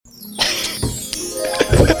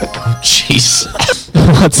Nice.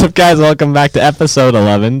 What's up, guys? Welcome back to episode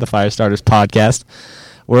 11, the Firestarters podcast.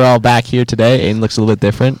 We're all back here today. Aiden looks a little bit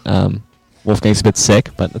different. Wolfgang's a bit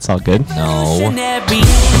sick, but it's all good. No.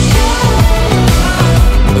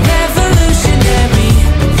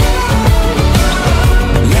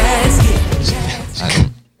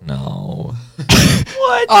 No.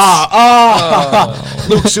 What?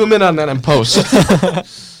 Luke, zoom in on that in post.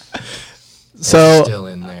 So Still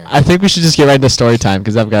in there. I think we should just get right into story time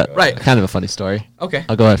because I've got Right. kind of a funny story. Okay.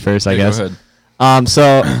 I'll go ahead first, I guess. Go ahead.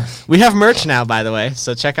 So we have merch now, by the way.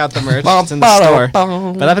 So check out the merch. It's in the store.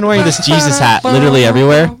 But I've been wearing this Jesus hat literally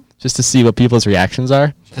everywhere just to see what people's reactions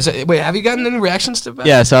are. Wait, have you gotten any reactions to that?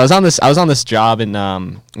 Yeah, so I was on this job in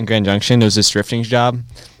Grand Junction. It was this drifting job.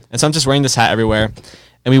 And so I'm just wearing this hat everywhere.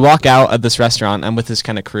 And we walk out of this restaurant. I'm with this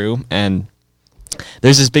kind of crew, and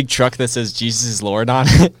there's this big truck that says Jesus is Lord on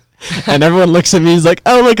it. And everyone looks at me, he's like,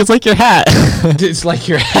 "Oh, look, it's like your hat." It's like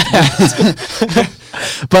your hat.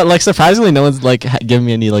 But like surprisingly, no one's like giving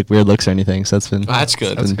me any like weird looks or anything. So it's been That's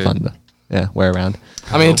good. It's been fun to wear around.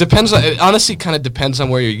 I mean, it depends. It honestly kind of depends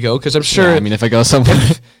on where you go, because I'm sure Yeah, I mean, if I go somewhere,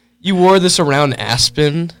 you wore this around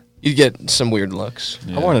Aspen, you'd get some weird looks.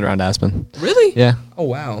 Yeah. I worn it around Aspen. Really? Yeah. Oh,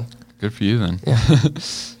 wow. Good for you then.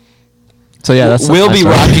 So yeah, that's We'll my be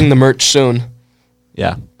story. rocking the merch soon.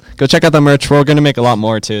 Yeah, go check out the merch. We're gonna make a lot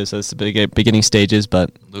more too. So it's the beginning stages, but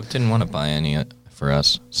Luke didn't want to buy any for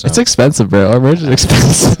us. So. it's expensive, bro. Our merch is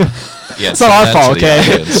expensive. Yeah, It's not our fault,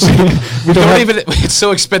 okay? We don't even. It's so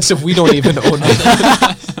expensive, we don't even own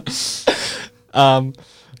it.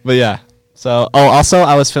 But yeah. So, also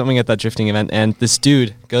I was filming at that drifting event, and this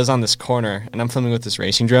dude goes on this corner, and I'm filming with this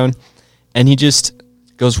racing drone, and he just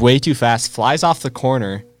goes way too fast, flies off the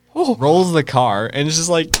corner, rolls the car, and just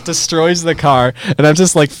like destroys the car. And I'm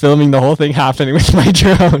just like filming the whole thing happening with my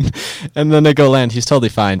drone, and then I go land. He's totally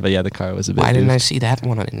fine, but yeah, the car was a bit. Why didn't I goofed. see that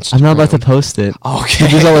one on Instagram? I'm not about to post it. Okay.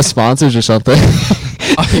 Use all the sponsors or something. We're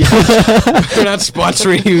not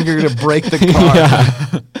sponsoring you. You're gonna break the car. Yeah.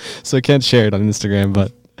 So I can't share it on Instagram,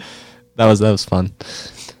 but that was fun.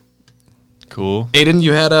 Cool. Aiden,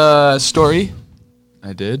 you had a story.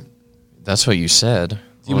 I did. That's what you said. Do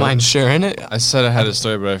you What? mind sharing it? I said I had a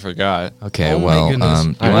story, but I forgot. Okay, Oh my well, goodness.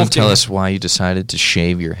 you Alright. want to tell us why you decided to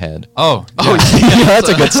shave your head? Oh, Yeah, that's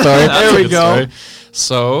a good story. That's There a we good go. story.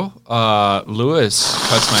 So, Lewis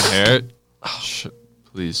cuts my hair. Shh,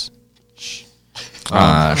 please. Shh.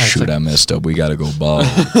 Shoot, I messed up. We gotta go bald.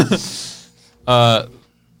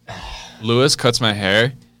 Lewis cuts my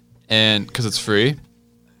hair, and because it's free.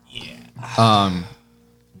 Yeah.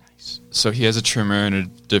 So he has a trimmer and a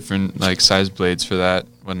different like size blades for that,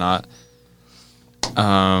 whatnot.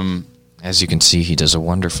 As you can see, he does a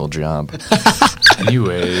wonderful job.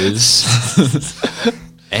 Anyways,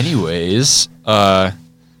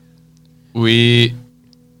 we.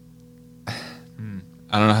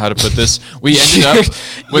 I don't know how to put this. We ended up.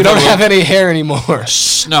 We don't have any hair anymore.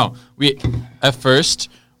 No, at first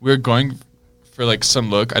we were going for like some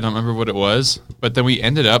look. I don't remember what it was, but then we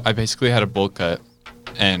ended up. I basically had a bowl cut,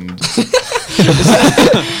 and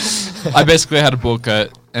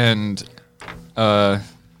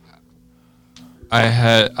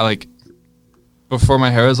before my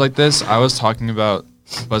hair was like this, I was talking about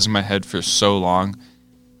buzzing my head for so long,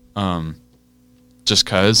 just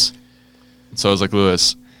cause. So I was like,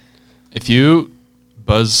 Lewis, if you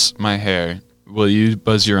buzz my hair, will you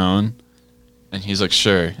buzz your own? And he's like,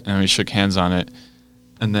 sure. And we shook hands on it.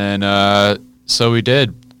 And then, so we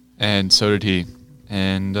did. And so did he.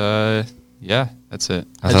 And, yeah, that's it.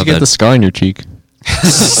 How'd you get the scar on your cheek?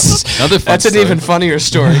 Another fun That's an story. even funnier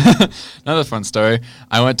story. Another fun story.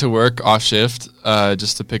 I went to work off shift,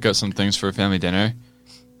 just to pick up some things for a family dinner.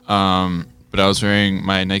 But I was wearing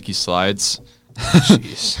my Nike slides.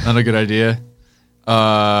 Jeez. Not a good idea.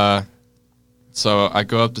 So I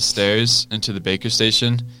go up the stairs into the Baker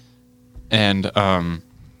station, and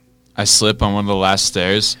I slip on one of the last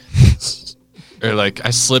stairs, or like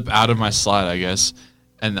I slip out of my slide, I guess,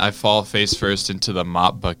 and I fall face first into the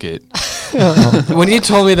mop bucket. When you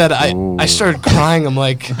told me that, I started crying. I'm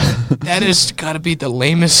like, that has got to be the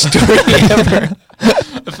lamest story ever.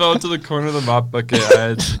 I fell into the corner of the mop bucket.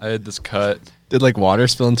 I had this cut. Did like water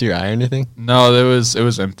spill into your eye or anything? No, it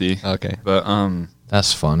was empty. Okay. But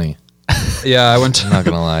That's funny. yeah, I went to. I'm not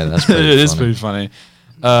gonna lie, that's pretty It is funny. pretty funny.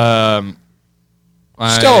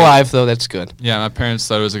 Still alive though. That's good. Yeah, my parents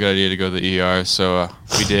thought it was a good idea to go to the ER, so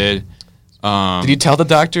we did. Did you tell the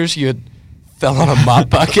doctors you had fell on a mop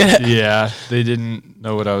bucket? Yeah, they didn't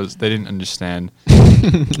know what I was. They didn't understand.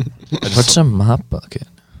 What's a mop bucket?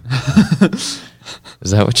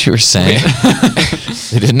 Is that what you were saying?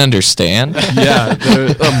 They didn't understand? Yeah,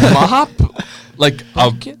 A mop? like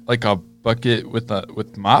Bucket? a bucket with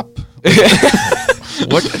mop.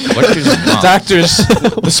 What is mop? Doctors,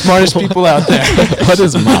 the smartest people out there. What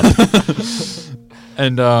is mop?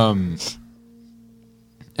 And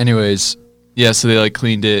anyways, yeah. So they like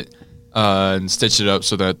cleaned it and stitched it up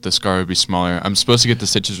so that the scar would be smaller. I'm supposed to get the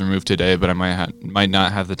stitches removed today, but I might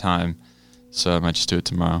not have the time, so I might just do it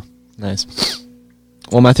tomorrow. Nice.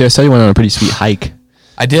 Well, Matthew, I saw you went on a pretty sweet hike.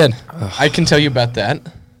 I did. I can tell you about that.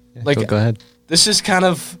 Like, Go ahead. this is kind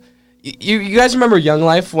of you guys remember Young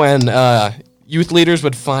Life when youth leaders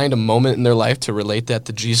would find a moment in their life to relate that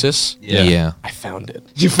to Jesus? Yeah. I found it.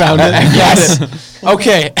 You found it? Yes.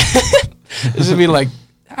 Okay. This would be like,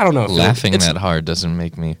 I don't know. Laughing it's, that hard doesn't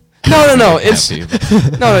make me. No. It's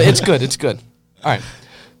happy. no. It's good. It's good. All right.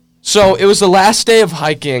 So it was the last day of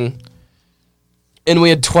hiking, and we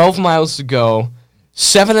had 12 miles to go.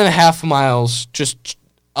 7.5 miles just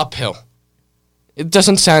uphill. It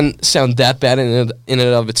doesn't sound that bad in and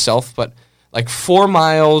of itself, but like 4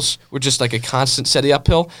 miles were just like a constant steady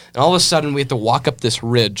uphill, and all of a sudden we had to walk up this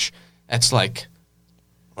ridge that's like,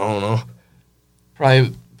 I don't know,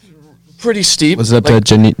 probably pretty steep. Was it up like,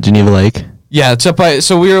 to Geneva Lake? Yeah, it's up by.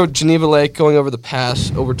 So we were at Geneva Lake, going over the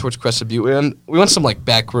pass over towards Crested Butte. We went some like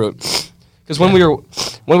back route because when we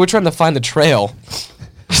were trying to find the trail.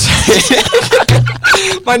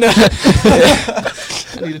 I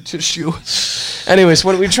need a tissue. Anyways,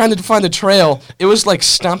 when we were trying to find the trail, it was like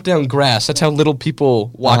stomped down grass. That's how little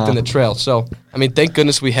people walked in the trail. So, I mean, thank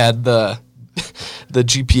goodness we had the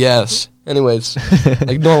GPS. Anyways,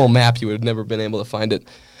 like normal map, you would have never been able to find it.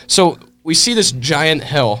 So we see this giant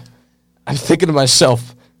hill. I'm thinking to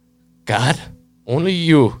myself, God, only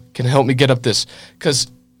you can help me get up this. Because,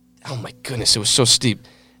 oh my goodness, it was so steep.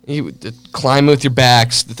 You would climb with your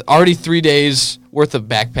backs. Already 3 days worth of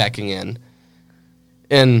backpacking in.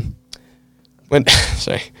 And when,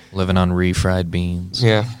 sorry. Living on refried beans.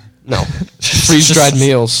 Yeah. No. Freeze-dried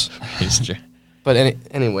meals. Freeze-dried. But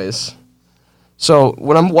anyways. So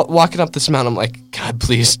when I'm walking up this mountain, I'm like, God,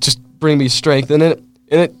 please, just bring me strength. And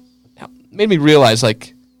it made me realize,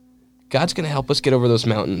 like, God's going to help us get over those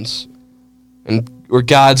mountains. Or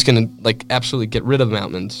God's going to, like, absolutely get rid of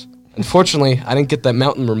mountains. Unfortunately, I didn't get that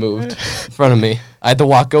mountain removed in front of me. I had to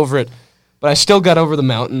walk over it. But I still got over the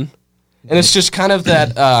mountain. And it's just kind of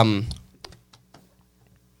that,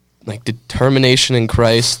 like, determination in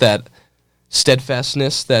Christ, that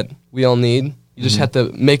steadfastness that we all need. You just have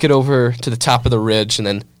to make it over to the top of the ridge, and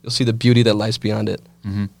then you'll see the beauty that lies beyond it.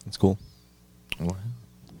 Mm-hmm. That's cool. Wow.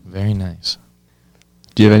 Very nice.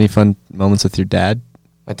 Do you have any fun moments with your dad?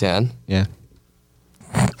 My dad? Yeah.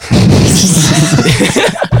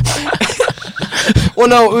 Well,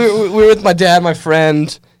 no, we were with my dad, my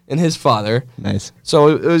friend, and his father. Nice. So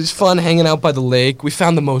it was fun hanging out by the lake. We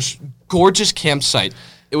found the most gorgeous campsite.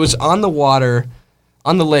 It was on the water,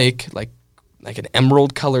 on the lake, like an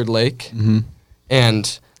emerald-colored lake. Mm-hmm.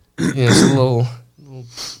 And it's a little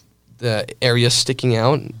the area sticking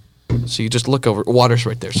out. So you just look over. Water's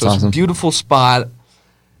right there. So That's it's awesome. a beautiful spot.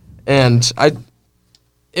 And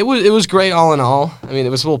it was great all in all. I mean, it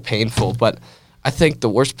was a little painful, but I think the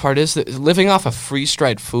worst part is that living off of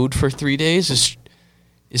freeze-dried food for 3 days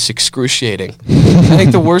is excruciating. I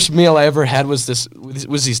think the worst meal I ever had was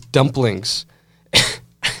these dumplings.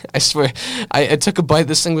 I swear, I took a bite.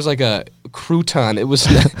 This thing was like a crouton. It was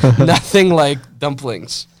nothing like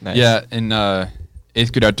dumplings. Nice. Yeah, in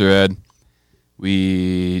 8th grade outdoor ed,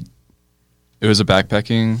 it was a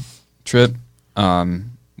backpacking trip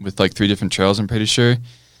with like 3 different trails, I'm pretty sure,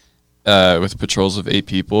 with patrols of 8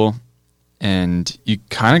 people. And you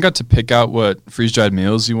kind of got to pick out what freeze-dried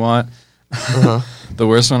meals you want. Uh-huh. The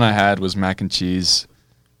worst one I had was mac and cheese.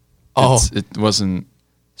 Oh. It wasn't...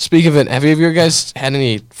 Speak of it, have you guys had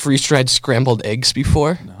any freeze-dried scrambled eggs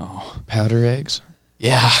before? No. Powder eggs?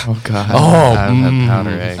 Yeah. Oh, God. Oh, I've had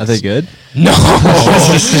powder eggs. Are they good? No.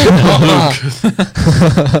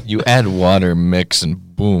 You add water, mix,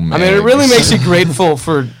 and boom. I mean, it really eggs. makes you grateful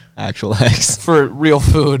for Actual eggs. real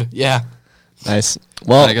food. Yeah. Nice.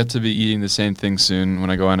 Well, I got to be eating the same thing soon when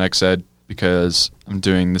I go on XED because I'm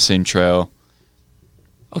doing the same trail.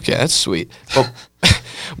 Okay, that's sweet. But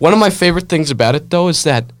one of my favorite things about it, though, is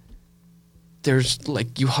that there's,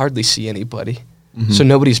 like, you hardly see anybody. So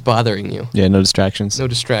nobody's bothering you. yeah, no distractions. No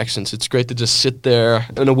distractions. It's great to just sit there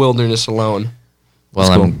in a wilderness alone. Well,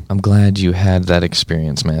 That's cool. I'm glad you had that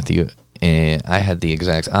experience, Matthew. I had the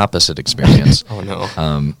exact opposite experience. Oh, no.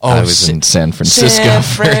 I was in San Francisco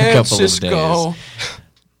for a couple of days.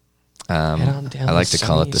 on down I like to to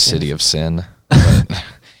call it sunny the San city of sin.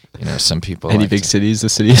 But, some people Any like big to- cities, the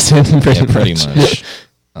city of sin? Yeah, pretty much.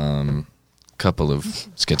 Couple of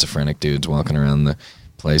schizophrenic dudes walking around the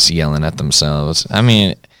place yelling at themselves. I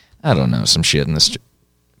mean, I don't know, some shit in the street.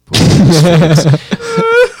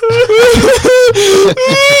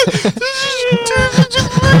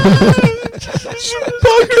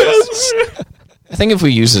 I think if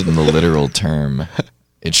we use it in the literal term,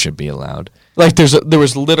 it should be allowed. Like there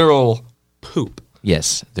was literal poop.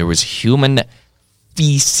 Yes, there was human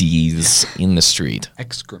feces in the street,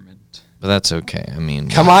 Excrement. but that's okay. I mean,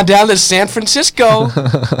 Come on down to San Francisco.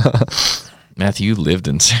 Matthew, you lived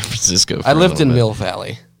in San Francisco. For I a lived in little Mill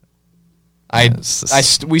Valley.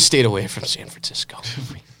 We stayed away from San Francisco.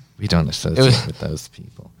 bit. We don't associate It was- with those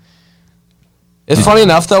people. It's funny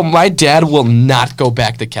enough, though. My dad will not go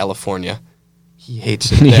back to California. He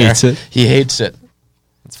hates it. He there. hates it? He hates it.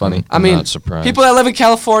 It's funny. I mean, not surprised. people that live in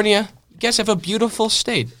California, you guys have a beautiful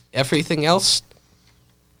state. Everything else,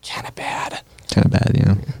 kind of bad. Kind of bad,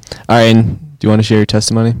 yeah. All right, and do you want to share your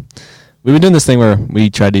testimony? We've been doing this thing where we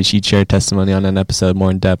try to each share testimony on an episode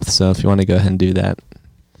more in depth. So if you want to go ahead and do that.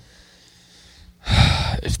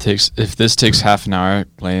 If this takes half an hour,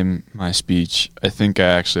 blame my speech. I think I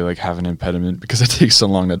actually have an impediment because it takes so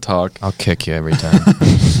long to talk. I'll kick you every time.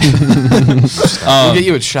 We'll get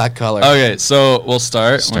you a shot collar. Okay, so we'll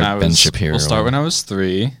start, Start when I Ben was. Shapiro. We'll start when I was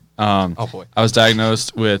 3. Oh, boy. I was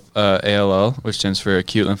diagnosed with ALL, which stands for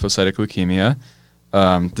acute lymphocytic leukemia.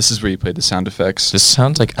 This is where you play the sound effects. This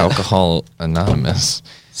sounds like Alcohol Anonymous.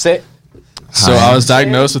 Say, So Hi. I was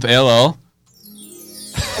diagnosed with ALL,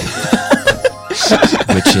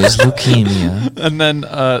 Which is leukemia. and then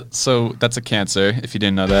so that's a cancer. If you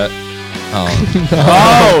didn't know that. Oh,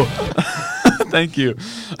 Oh, thank you.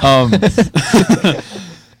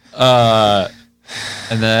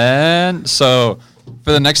 And then so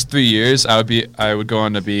for the next 3 years, I would go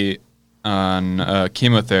on to be on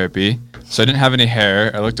chemotherapy. So I didn't have any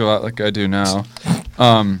hair. I looked a lot like I do now.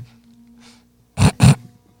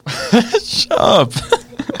 Shut up.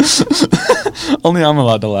 Only I'm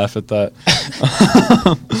allowed to laugh at that.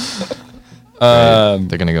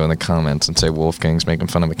 they're gonna go in the comments and say Wolfgang's making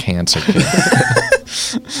fun of a cancer kid.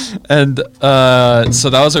 And so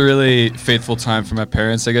that was a really faithful time for my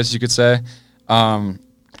parents, I guess you could say,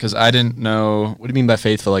 because I didn't know. What do you mean by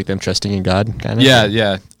faithful? Like them trusting in God, kind of?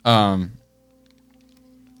 Yeah.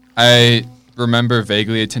 I remember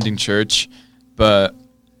vaguely attending church, but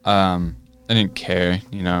I didn't care.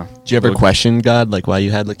 You know. Did you ever question God, like why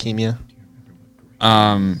you had leukemia?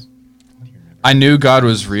 I knew God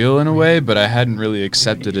was real in a way, but I hadn't really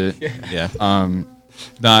accepted it. Yeah.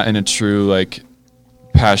 Not in a true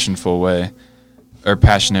passionate way.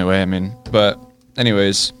 I mean, but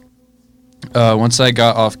anyways, once I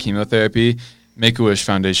got off chemotherapy, Make-A-Wish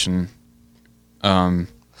Foundation,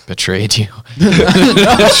 Betrayed you.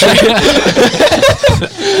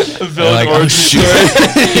 Villain Like, oh, origin shoot.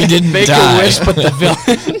 story. He didn't make die. a wish, but the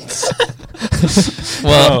villains.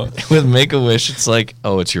 Well, with Make-A-Wish, it's like,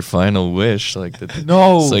 oh, it's your final wish. Like,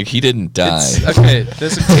 No. it's like he didn't die. Okay,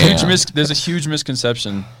 there's a huge Yeah. there's a huge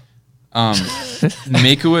misconception.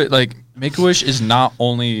 Make-A-Wish is not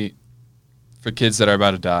only for kids that are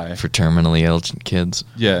about to die. For terminally ill kids,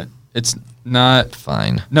 Yeah, it's not.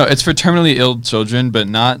 fine. No, it's for terminally ill children, but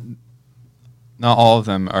not all of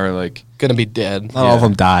them are Gonna be dead. Not all of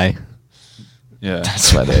them die. yeah.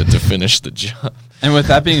 That's why they had to finish the job. And with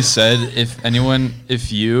that being said,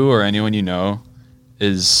 if you or anyone you know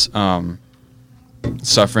is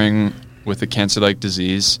suffering with a cancer-like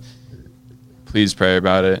disease, please pray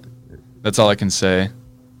about it. That's all I can say.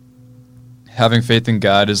 Having faith in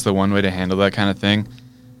God is the one way to handle that kind of thing.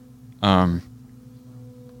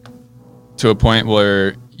 To a point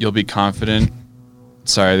where you'll be confident.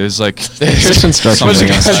 Sorry, there's construction something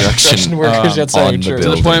workers. outside. Construction workers outside on your the church. To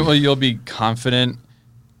the building. point where you'll be confident,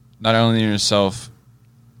 not only in yourself,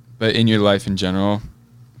 but in your life in general.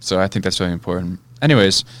 So I think that's really important.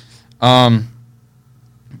 Anyways,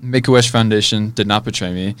 Make-A-Wish Foundation did not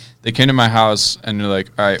betray me. They came to my house and they're like,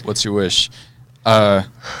 all right, what's your wish?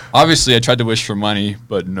 Obviously, I tried to wish for money,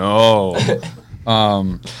 but no.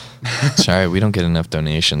 Sorry, we don't get enough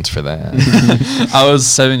donations for that. I was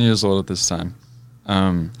 7 years old at this time.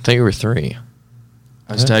 I thought you were 3.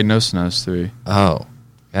 I was diagnosed when I was 3. Oh,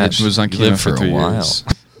 gosh, It was on you chemo lived for 3 while. years.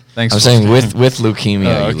 Thanks. I was for saying listening. with leukemia,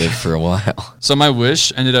 Oh, you okay. lived for a while. So my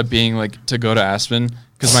wish ended up being to go to Aspen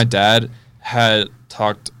because my dad had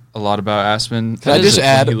talked a lot about Aspen. Can I just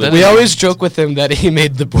add? We always joke with him that he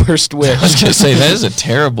made the worst wish. I was gonna say that is a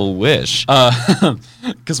terrible wish.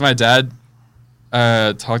 because my dad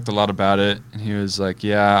talked a lot about it, and he was like,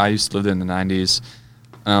 "Yeah, I used to live there in the '90s."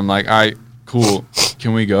 And I'm like, "All right, cool.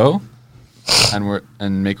 Can we go?"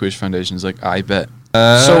 And Make-A-Wish Foundation is like, "I bet."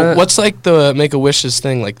 So what's the Make-A-Wish's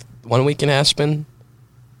thing? 1 week in Aspen?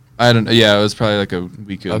 I don't. Yeah, it was probably a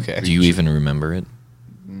week. Okay. Do you even remember it?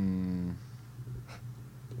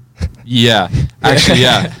 Yeah, actually,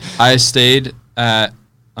 yeah. I stayed at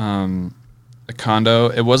a condo.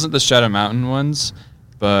 It wasn't the Shadow Mountain ones,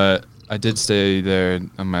 but I did stay there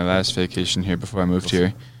on my last vacation here before I moved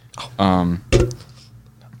here. I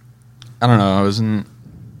don't know. I wasn't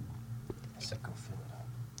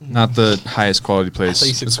not the highest quality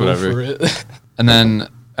place. It's whatever. And then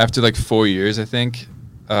after like 4 years, I think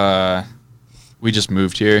we just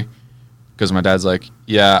moved here because my dad's like,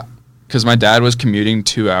 yeah. Because my dad was commuting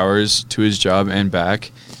 2 hours to his job and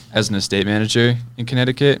back as an estate manager in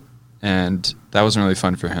Connecticut, and that wasn't really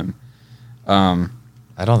fun for him. I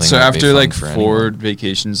don't think so. that'd be After fun like for 4 anyone.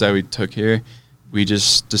 vacations that we took here, we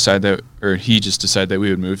just decided that, or he just decided that we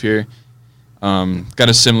would move here. Got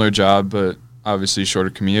a similar job, but obviously shorter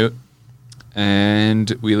commute,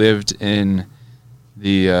 and we lived in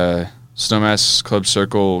the Snowmass Club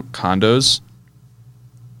Circle condos.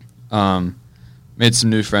 Made some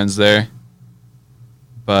new friends there,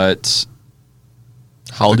 but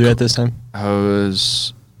How old are you at this time? I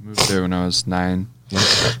was moved there when I was 9.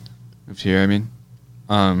 Moved here, I mean.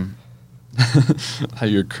 How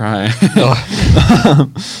you're crying.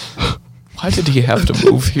 Why did he have to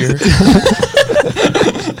move here?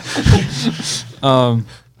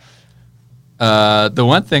 The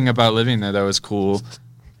one thing about living there that was cool,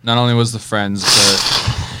 not only was the friends, but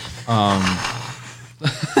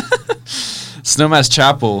Snowmass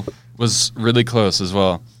Chapel was really close as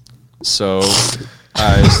well. So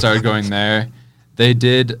I started going there. They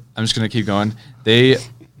did, I'm just going to keep going. They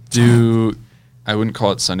do, I wouldn't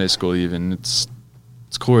call it Sunday school even. It's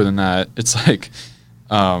cooler than that. It's like,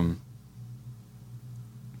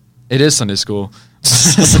 it is Sunday school.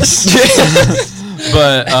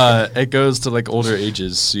 But it goes to like older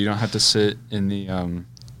ages, so you don't have to sit in the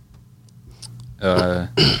The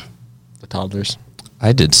toddlers.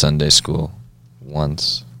 I did Sunday school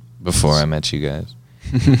once before I met you guys.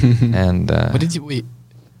 And What did you wait?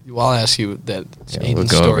 Well, I'll ask you that. yeah, we'll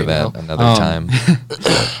go over that another time.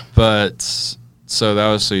 But so that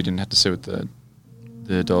was so you didn't have to sit with the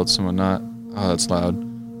adults and whatnot. Oh, that's loud.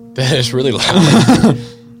 That is really loud.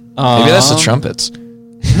 Maybe that's the trumpets.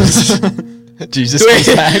 Jesus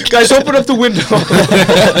Wait, guys, open up the window.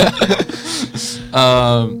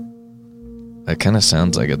 It kind of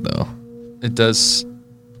sounds like it though. It does.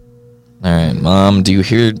 All right, Mom. Do you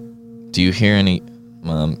hear any?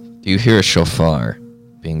 Mom, do you hear a shofar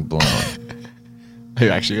being blown? Are you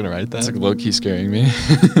actually gonna write That's that? like low key scaring me.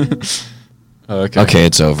 Okay. Okay,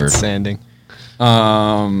 it's over. Sanding.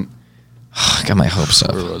 I got my hopes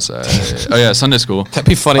up. Where was I? Oh yeah, Sunday school. That'd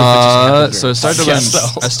be funny. If it just So I started to learn. Yes,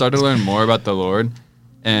 though. I started to learn more about the Lord,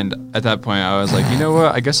 and at that point, I was like, you know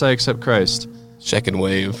what? I guess I accept Christ. Second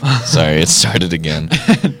wave. Sorry, it started again.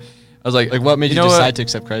 I was like, Like, what made you, know what? decide to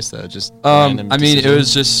accept Christ, though? Just I random mean, it decision?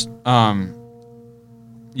 was just,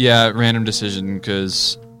 random decision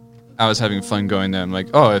because I was having fun going there. I'm like,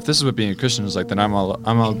 oh, if this is what being a Christian is like, then I'm all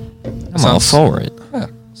I'm all sounds- for it. Yeah,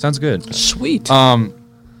 sounds good. Sweet.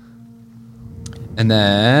 And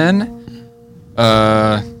then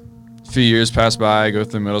a few years passed by. I go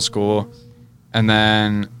through middle school, and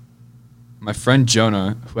then my friend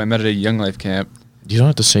Jonah, who I met at a Young Life camp. You don't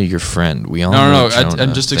have to say your friend. We all No, know I'm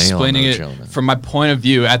Jonah. just They all explaining know it Jonah. from my point of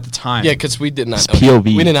view at the time. Yeah, because we did not It's know him.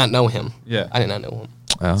 POV. We did not know him. Yeah. I did not know him.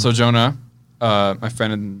 Oh. So Jonah, my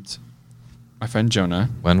friend Jonah.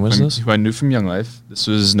 When was this? Who I knew from Young Life. This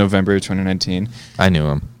was November 2019. I knew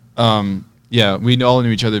him. Yeah, we all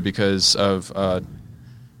knew each other because of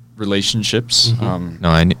relationships. No,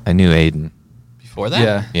 I knew Aiden. Before that?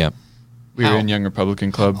 Yeah, Yeah. we were How? in Young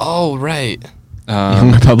Republican Club. Oh, right.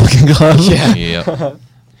 Young Republican Club. Yeah. Yep.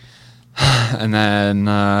 And then,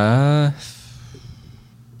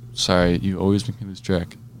 sorry, you always make me lose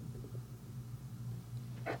track.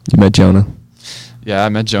 You met Jonah. Yeah, I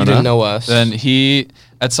met Jonah. didn't know us. Then he,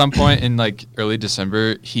 at some point in like early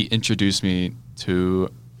December, he introduced me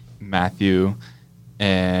to Matthew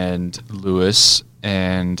and Lewis,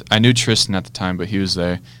 and I knew Tristan at the time, but he was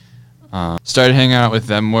there. Started hanging out with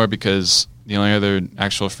them more because the only other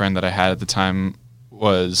actual friend that I had at the time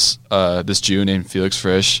was this Jew named Felix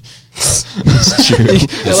Frisch. Jewish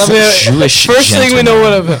First thing we gentleman. know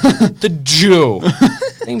what of him. The Jew.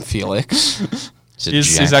 Named Felix.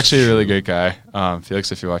 He's actually a really great guy.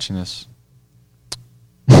 Felix, if you're watching this.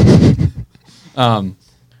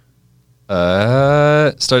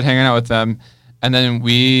 Started hanging out with them, and then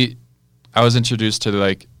I was introduced to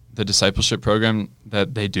like the discipleship program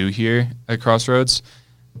that they do here at Crossroads.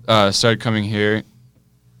 Started coming here,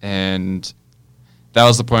 and that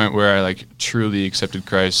was the point where I like truly accepted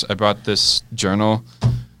Christ. I brought this journal,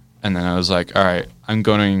 and then I was like, all right, I'm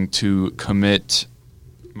going to commit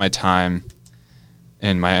my time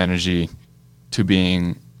and my energy to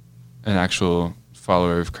being an actual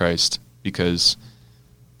follower of Christ, because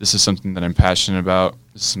this is something that I'm passionate about.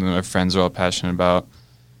 This is something that my friends are all passionate about.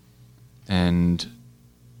 And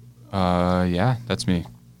yeah, that's me.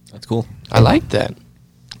 That's cool. I like that.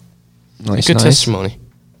 Nice, Good nice. testimony.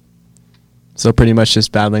 So pretty much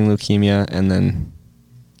just battling leukemia, and then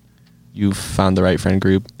you found the right friend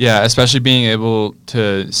group. Yeah, especially being able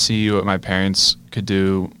to see what my parents could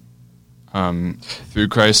do through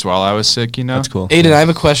Christ while I was sick, you know? That's cool. Aiden, I have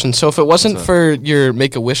a question. So if it wasn't What's up? for your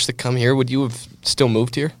Make-A-Wish to come here, would you have still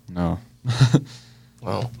moved here? No.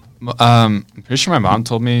 Wow. I'm pretty sure my mom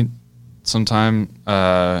told me sometime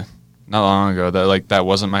not long ago that like that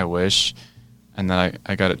wasn't my wish, and then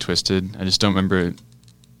I got it twisted. I just don't remember it.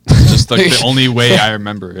 It's just like the only way I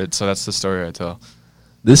remember it, so that's the story I tell.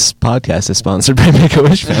 This podcast is sponsored by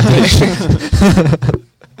Make-A-Wish Foundation.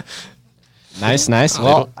 Nice, nice.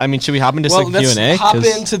 Well, I mean, should we hop into some let's Q&A? hop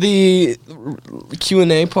 'Cause- into the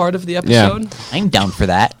Q&A part of the episode. I'm down for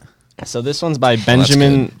that. So this one's by that's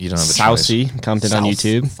Benjamin good. You don't have a Sousey, commented on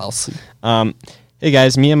YouTube. Falsy. Hey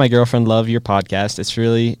guys, me and my girlfriend love your podcast.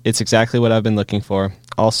 It's exactly what I've been looking for.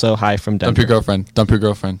 Also, hi from Dump Denver. your girlfriend. Dump your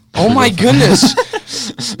girlfriend. Oh my goodness.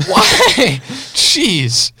 Why?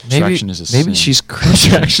 Jeez. Distraction is a maybe sin. she's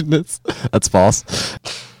Christian. That's false.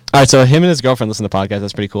 All right, so him and his girlfriend listen to the podcast.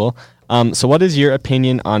 That's pretty cool. So what is your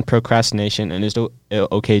opinion on procrastination, and is it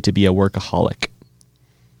okay to be a workaholic?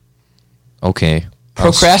 Okay.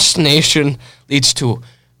 Procrastination leads to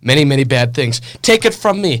many, many bad things. Take it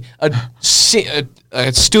from me, a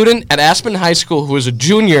student at Aspen High School who was a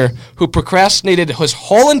junior who procrastinated his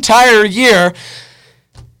whole entire year,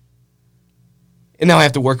 and now I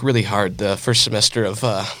have to work really hard the first semester of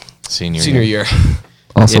senior year.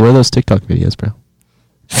 Also, where are those TikTok videos, bro?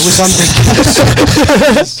 I was on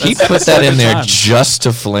vacation. He put that in there time. just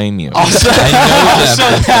to flame you. Also- I know that for a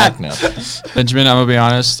also fact now. Benjamin, I'm gonna be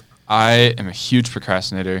honest. I am a huge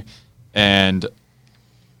procrastinator, and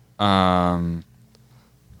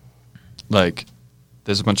like,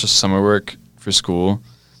 there's a bunch of summer work for school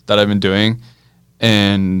that I've been doing,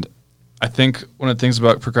 and I think one of the things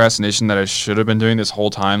about procrastination that I should have been doing this whole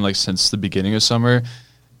time, like since the beginning of summer,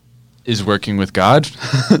 is working with God.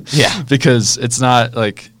 Yeah. Because it's not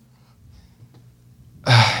like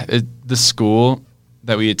the school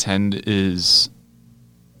that we attend is,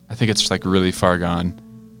 I think it's like really far gone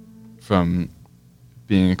from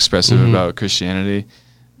being expressive about Christianity.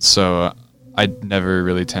 So I never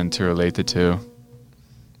really tend to relate the two.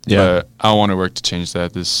 But I want to work to change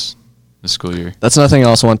that this school year. That's another thing I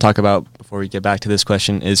also want to talk about before we get back to this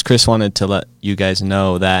question is Chris wanted to let you guys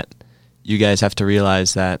know that you guys have to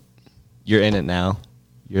realize that you're in it now.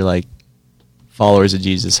 You're like followers of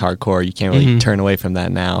Jesus hardcore. You can't really turn away from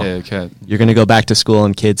that now. Yeah, okay. You're going to go back to school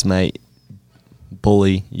and kids might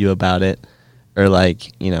bully you about it, or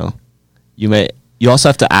like, you know, you also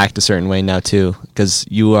have to act a certain way now too, because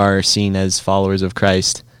you are seen as followers of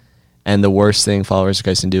Christ. And the worst thing followers of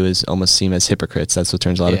Christ can do is almost seem as hypocrites. That's what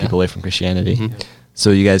turns a lot of people away from Christianity. So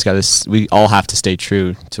you guys we all have to stay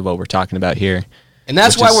true to what we're talking about here. And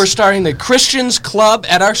that's Which why is- we're starting the Christians Club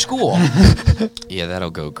at our school. Yeah, that'll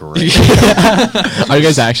go great. Are you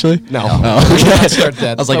guys actually? No. Oh, We cannot start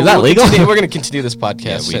that. I was like, But is that we'll legal? continue- we're going to continue this Yeah,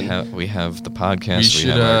 podcast. we have the podcast. We should,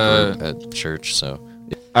 have our group at church. So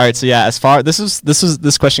All right, so yeah,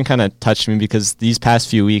 this question kind of touched me because these past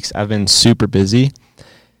few weeks I've been super busy,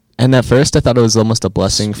 and at first I thought it was almost a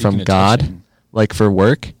blessing Speaking from of God, touching. like for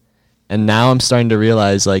work, and now I'm starting to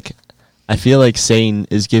realize like I feel like Satan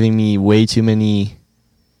is giving me way too many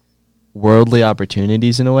worldly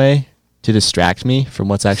opportunities in a way to distract me from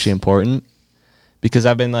what's actually important, because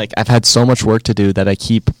I've had so much work to do that I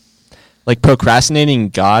keep like procrastinating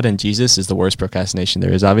God and Jesus is the worst procrastination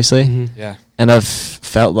there is, obviously. Yeah. And I've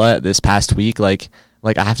felt like this past week, like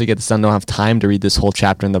I have to get this done. I don't have time to read this whole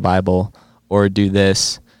chapter in the Bible or do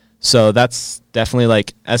this. So that's definitely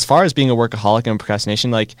like, as far as being a workaholic and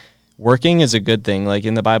procrastination, like working is a good thing. Like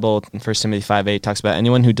in the Bible, in 1 Timothy 5:8 talks about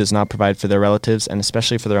anyone who does not provide for their relatives and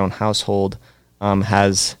especially for their own household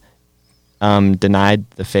has denied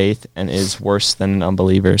the faith and is worse than an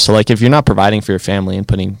unbeliever. So like if you're not providing for your family and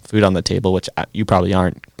putting food on the table, which you probably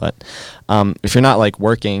aren't, but if you're not like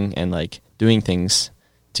working and like doing things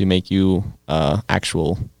to make you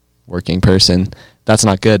actual working person, that's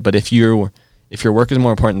not good. But if your work is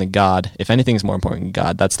more important than God, if anything is more important than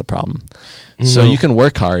God, that's the problem. So you can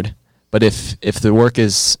work hard, but if the work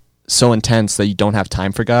is so intense that you don't have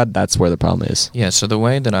time for God, that's where the problem is. yeah, so the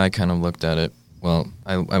way that I kind of looked at it, well,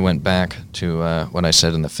 I went back to what I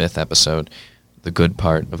said in the 5th episode, the good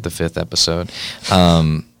part of the 5th episode,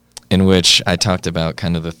 in which I talked about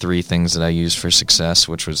kind of the three things that I use for success,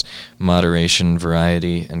 which was moderation,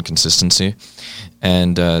 variety, and consistency.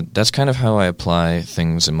 And that's kind of how I apply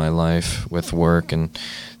things in my life with work and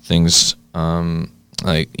things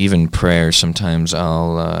like even prayer. Sometimes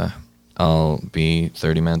I'll be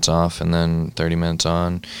 30 minutes off and then 30 minutes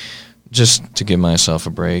on, just to give myself a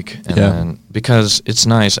break. And then, because it's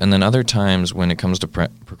nice. And then other times when it comes to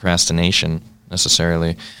procrastination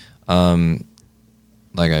necessarily,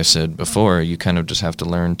 like I said before, you kind of just have to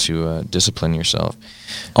learn to discipline yourself.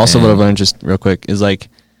 Also, what I've learned, just real quick, is like,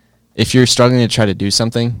 if you're struggling to try to do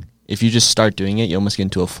something, if you just start doing it, you almost get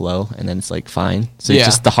into a flow, and then it's like fine. So it's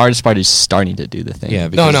just the hardest part is starting to do the thing. Yeah.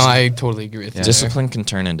 No, I totally agree with you. Discipline can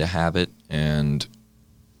turn into habit, and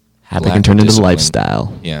habit lack can turn of into discipline-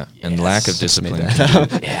 lifestyle. Yeah, and lack of discipline,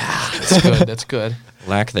 Yeah, that's good. That's good.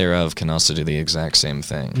 lack thereof can also do the exact same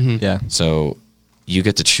thing. Mhm. Yeah. So you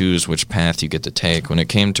get to choose which path you get to take. When it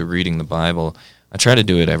came to reading the Bible, I try to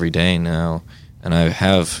do it every day now, and I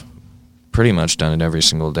have pretty much done it every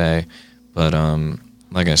single day. But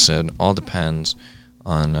like I said, all depends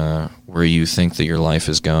on where you think that your life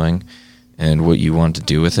is going and what you want to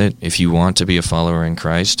do with it. If you want to be a follower in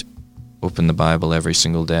Christ, open the Bible every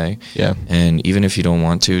single day. Yeah. And even if you don't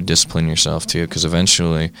want to, discipline yourself too, because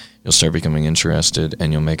eventually you'll start becoming interested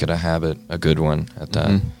and you'll make it a habit, a good one at that.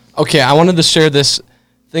 Mhm. Okay, I wanted to share this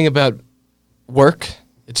thing about work.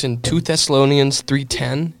 It's in 2 Thessalonians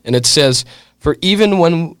 3:10, and it says, "For even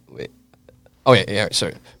when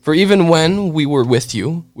For even when we were with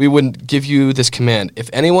you, we would give you this command: if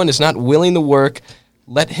anyone is not willing to work,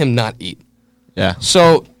 let him not eat." Yeah.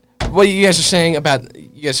 So, what you guys are saying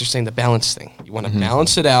the balance thing. You want to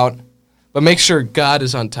balance it out, but make sure God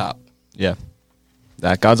is on top. Yeah.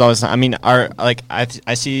 That God's always. I mean,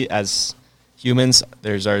 I see as humans,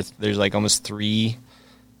 there's like almost 3,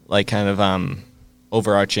 like kind of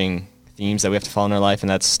overarching themes that we have to follow in our life, and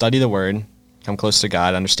that's study the Word, come close to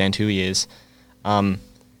God, understand who He is,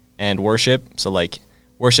 and worship. So like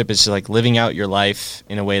worship is just like living out your life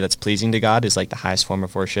in a way that's pleasing to God is like the highest form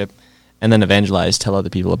of worship, and then evangelize, tell other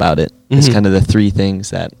people about it. It's kind of the 3 things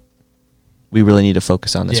that we really need to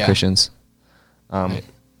focus on as Christians. Right.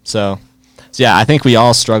 So yeah, I think we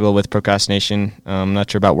all struggle with procrastination. I'm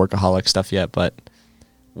not sure about workaholic stuff yet, but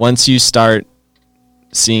once you start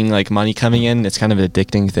seeing like money coming in, it's kind of an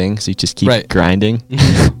addicting thing. So you just keep grinding.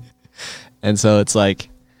 And so it's like,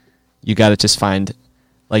 you got to just find,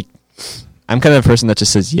 like, I'm kind of a person that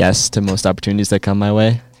just says yes to most opportunities that come my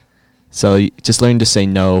way. So just learn to say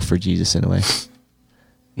no for Jesus in a way.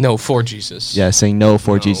 No, for Jesus. Yeah, saying no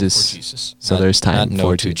for No, Jesus. for Jesus. So there's time Not no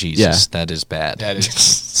for to Jesus. Yeah. That is bad. That is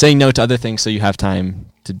Saying no to other things so you have time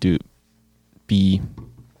to be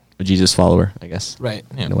a Jesus follower, I guess. right.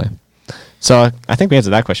 Yeah. In a way. So I think we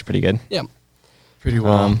answered that question pretty good. Yeah. Pretty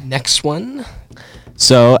well. Um, Next one.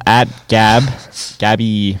 So at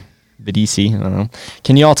Gabby Vidisi, I don't know.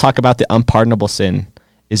 Can you all talk about the unpardonable sin?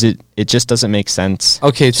 It just doesn't make sense.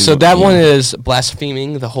 Okay, to so that be- one is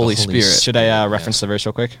blaspheming the Holy Holy Spirit. Should I reference the verse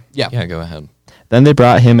real quick? Yeah. Yeah, go ahead. Then they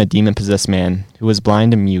brought him a demon-possessed man who was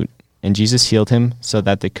blind and mute, and Jesus healed him so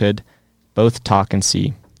that they could both talk and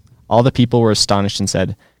see. All the people were astonished and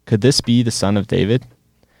said, "Could this be the son of David?"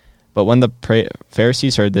 But when the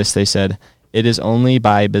Pharisees heard this, they said, "It is only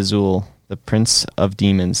by Beelzebul, the prince of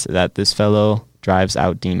demons, that this fellow drives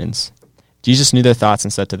out demons." Jesus knew their thoughts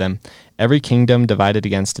and said to them, "Every kingdom divided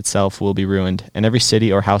against itself will be ruined, and every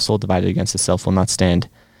city or household divided against itself will not stand.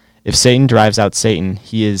 If Satan drives out Satan,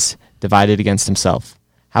 he is divided against himself.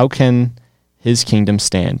 How can his kingdom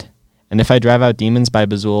stand? And if I drive out demons by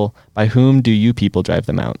Beelzebul, by whom do you people drive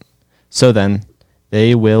them out? So then,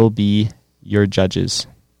 they will be your judges.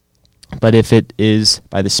 But if it is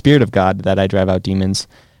by the Spirit of God that I drive out demons,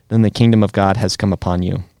 then the kingdom of God has come upon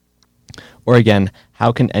you. Or again,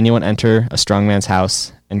 how can anyone enter a strong man's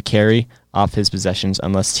house and carry off his possessions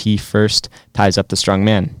unless he first ties up the strong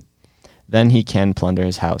man? Then he can plunder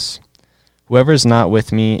his house. Whoever is not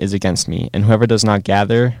with me is against me, and whoever does not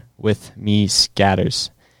gather with me scatters.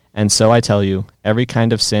 And so I tell you, every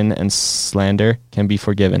kind of sin and slander can be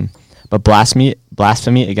forgiven, but blasphemy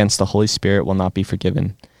against the Holy Spirit will not be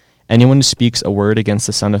forgiven. Anyone who speaks a word against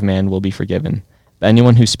the Son of Man will be forgiven, but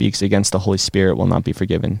anyone who speaks against the Holy Spirit will not be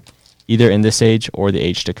forgiven, either in this age or the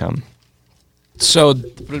age to come. So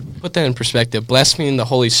put that in perspective. Blaspheming the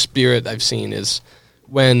Holy Spirit, I've seen, is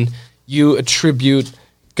when you attribute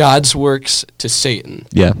God's works to Satan.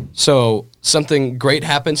 Yeah. So something great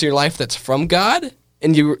happens in your life that's from God,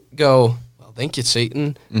 and you go, "Well, thank you,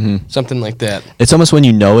 Satan." Mm-hmm. Something like that. It's almost when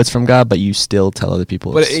you know it's from God, but you still tell other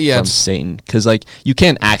people But it's yeah, from it's- Satan. Because, like, you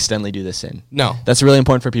can't accidentally do the sin. No. That's really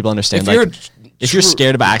important for people to understand. If Like, you're if you're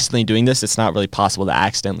scared about accidentally doing this, it's not really possible to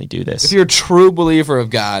accidentally do this. If you're a true believer of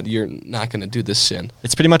God, you're not going to do this sin.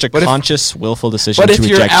 It's pretty much a But if- conscious, willful decision But to if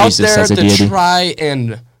you're reject out Jesus there as a to deity. try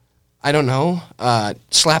and, I don't know,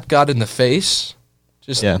 slap God in the face,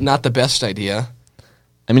 just Yeah. not the best idea.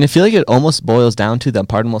 I mean, I feel like it almost boils down to the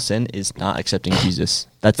unpardonable sin is not accepting Jesus.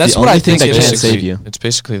 That's That's the what only I thing think that it can is. save you. It's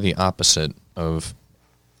basically the opposite of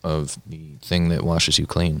the thing that washes you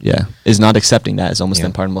clean. Yeah, is not accepting that is almost Yeah. the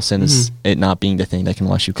unpardonable sin. Is it not being the thing that can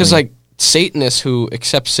wash you clean? Because, like, Satanists who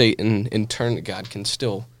accept Satan and turn to God can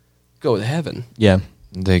still go to heaven. yeah.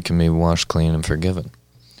 They can be washed clean and forgiven.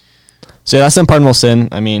 So yeah, that's unpardonable sin.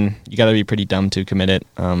 I mean, you got to be pretty dumb to commit it.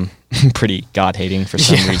 Pretty God hating for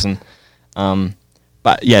some Yeah. reason.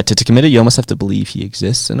 But yeah, to commit it, you almost have to believe He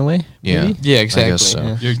exists in a way. Yeah. maybe? Yeah, I exactly. guess so.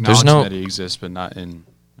 Yeah. You There's acknowledge no, that he exists, but not in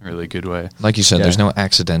a really good way. like you said, Yeah. there's no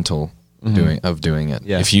accidental Mhm. doing it.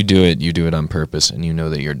 Yeah. If you do it on purpose, and you know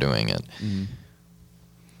that you're doing it.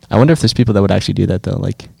 I wonder if there's people that would actually do that though.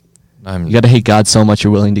 Like, I'm you got to hate God so much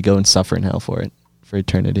you're willing to go and suffer in hell for it for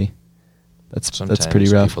eternity. That's pretty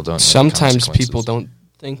sometimes rough. people don't know the Sometimes consequences. people don't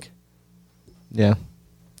think. Yeah,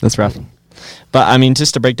 that's rough. But I mean,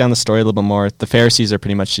 just to break down the story a little bit more, the Pharisees are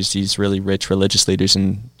pretty much just these really rich religious leaders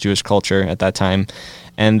in Jewish culture at that time,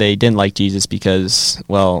 and they didn't like Jesus because,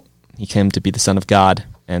 well, he came to be the Son of God,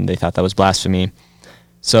 and they thought that was blasphemy.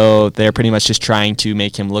 So they're pretty much just trying to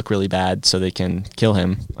make him look really bad so they can kill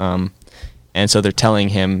him. And so they're telling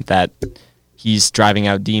him that he's driving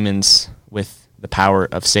out demons with the power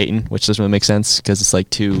of Satan, which doesn't really make sense because it's like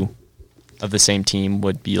two of the same team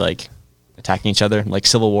would be like attacking each other, like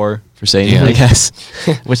civil war for Satan, Yeah. I guess,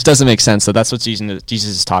 which doesn't make sense. So that's what Jesus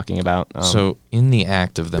is talking about. So, in the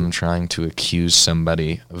act of them trying to accuse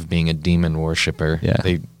somebody of being a demon worshiper, Yeah.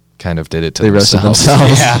 they kind of did it to they roasted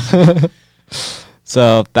themselves. themselves. Yeah.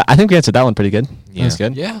 So I think we answered that one pretty good. Yeah. That's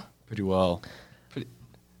good. Yeah. Pretty well.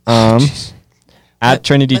 At Let-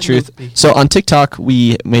 Trinity let Truth. Luke be. So on TikTok,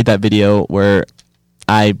 we made that video where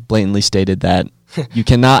I blatantly stated that you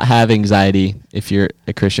cannot have anxiety if you're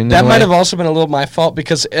a Christian. That in a might way. have also been a little my fault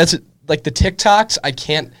because like the TikToks, I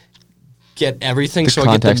can't get everything, The so I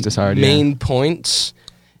get context the is hard, yeah. main points.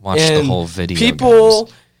 Watch the And whole video. People,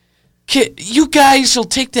 guys. you guys will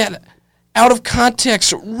take that out of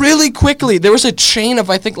context really quickly. There was a chain of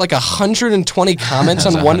I think like 120 comments It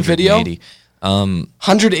was on one video. 180.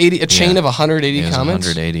 180, a chain Yeah. of 180 Yeah, it was comments.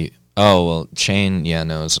 180. Oh well, chain. Yeah,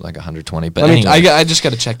 no, it's like 120. But I mean, anyway, I just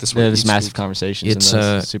got to check this one. There's each massive week. conversations. It's, and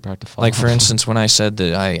that's super hard to follow. like for instance, when I said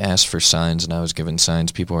that I asked for signs and I was given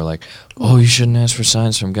signs, people were like, "Oh, you shouldn't ask for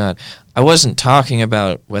signs from God." I wasn't talking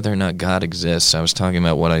about whether or not God exists. I was talking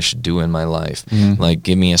about what I should do in my life. Like,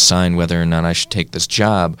 give me a sign whether or not I should take this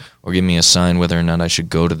job, or give me a sign whether or not I should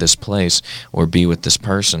go to this place or be with this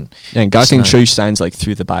person. Yeah, and God It's can not- show you signs like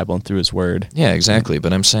through the Bible and through His Word. Yeah, exactly.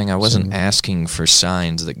 But I'm saying I wasn't asking for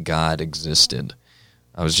signs that God existed.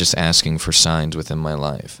 I was just asking for signs within my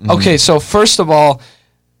life. Okay, so first of all,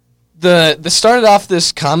 the started off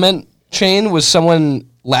this comment chain was someone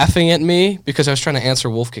laughing at me because I was trying to answer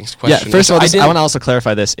Wolfgang's question. Yeah, first of all, I I want to also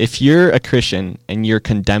clarify this. If you're a Christian and you're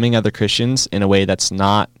condemning other Christians in a way that's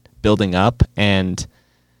not building up and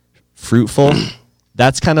fruitful,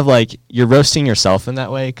 that's kind of like you're roasting yourself in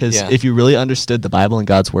that way. Because Yeah. if you really understood the Bible and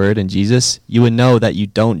God's Word and Jesus, you would know that you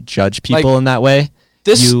don't judge people Like, in that way.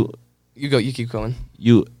 this You you keep going.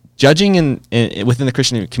 judging in within the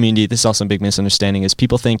Christian community, this is also a big misunderstanding, is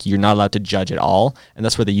people think you're not allowed to judge at all, and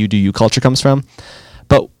that's where the you do you culture comes from.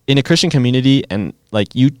 But in a Christian community, and like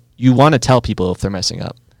you want to tell people if they're messing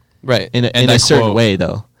up Right. in And a I certain quote- way,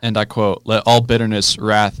 though. And I quote, "Let all bitterness,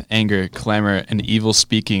 wrath, anger, clamor, and evil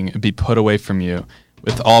speaking be put away from you,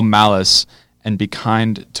 with all malice, and be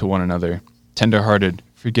kind to one another, tender-hearted,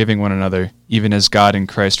 forgiving one another, even as God in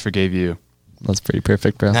Christ forgave you." That's pretty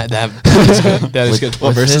perfect, bro. That is good. That is good.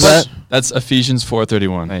 What verse is this- that? That's Ephesians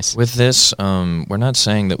 4:31. Nice. With this, we're not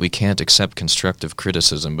saying that we can't accept constructive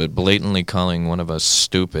criticism, but blatantly calling one of us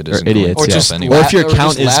stupid Or isn't idiots, going to yeah. help just anyone. Or if your or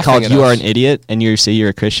account just is laughing called at "You Are us. an Idiot" and you say you're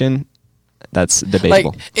a Christian, that's Like,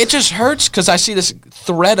 debatable. it just hurts because I see this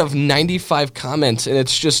thread of 95 comments, and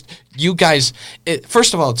it's just, you guys,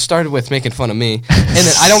 first of all, it started with making fun of me, and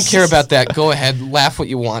then I don't care about that. Go ahead, laugh what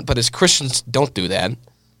you want, but as Christians, don't do that.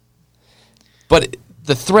 But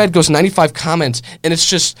the thread goes 95 comments, and it's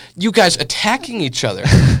just you guys attacking each other.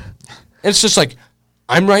 It's just like,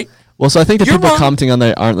 I'm right. Well, so I think the You're people wrong. commenting on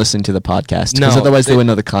there aren't listening to the podcast because No, otherwise they they- wouldn't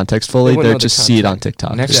know the context fully. they wouldn't They'll know the just see it on context.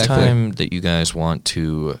 TikTok. Next Exactly. time that you guys want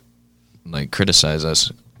to like criticize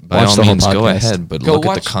us, by Watch all the whole means, go podcast. ahead, but Go look at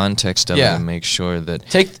watch- the context of Yeah. it and make sure that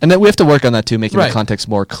Take And then we have to work on that too, making Right. the context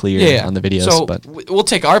more clear yeah, on the videos. So but we'll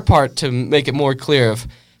take our part to make it more clear of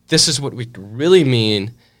this is what we really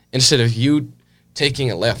mean, instead of you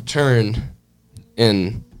taking a left turn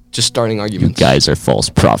and just starting You arguments. guys are false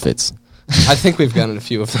prophets. I think we've gotten a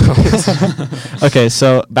few of those. Okay,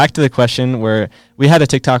 so back to the question where we had a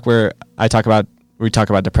TikTok where we talk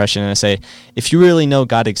about depression, and I say, if you really know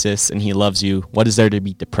God exists and He loves you, what is there to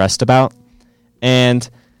be depressed about? And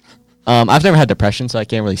I've never had depression, so I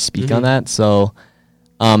can't really speak on that. So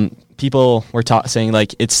people were saying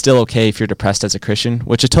like it's still okay if you're depressed as a Christian,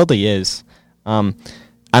 which it totally is.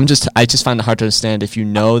 I just find it hard to understand, if you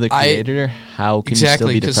know the Creator, how can you still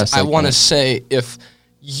Exactly, be because depressed? I like want to that? say, if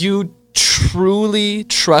you truly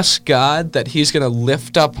trust God that He's going to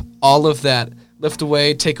lift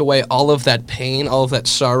away, take away all of that pain, all of that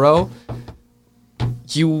sorrow,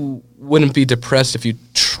 you wouldn't be depressed if you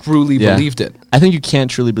truly Yeah. believed it. I think you can't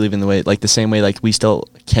truly believe in the same way like we still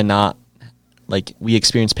cannot, like we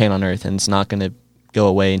experience pain on earth and it's not going to go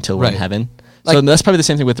away until we're in Right. heaven. So Like- that's probably the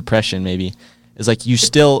same thing with depression. Maybe is like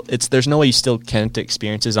there's no way you still can't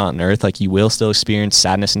experience it on earth. Like you will still experience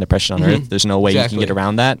sadness and depression on earth. There's no way you Exactly. can get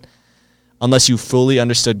around that unless you fully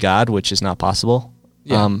understood God, which is not possible.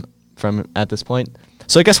 Yeah. From at this point.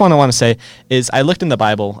 So I guess what I want to say is I looked in the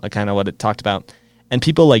Bible, kind of what it talked about, and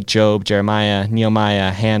people like Job, Jeremiah, Nehemiah,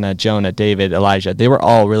 Hannah, Jonah, David, Elijah, they were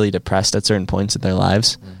all really depressed at certain points in their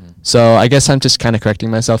lives. So I guess I'm just kind of correcting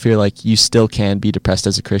myself here. Like you still can be depressed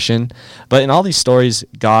as a Christian, but in all these stories,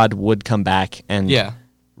 God would come back and Yeah.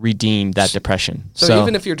 redeem that depression. So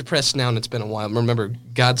even if you're depressed now and it's been a while, remember,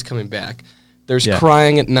 God's coming back. There's Yeah.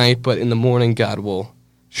 crying at night, but in the morning, God will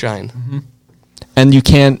shine. and you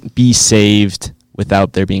can't be saved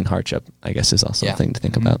without there being hardship, I guess is also Yeah. a thing to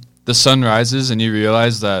think about. The sun rises and you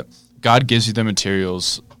realize that God gives you the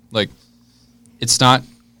materials. Like it's not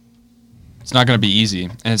going to be easy,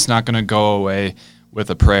 and it's not going to go away with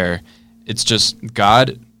a prayer. It's just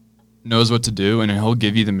God knows what to do, and He'll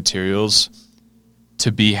give you the materials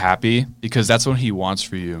to be happy, because that's what He wants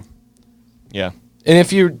for you. Yeah. And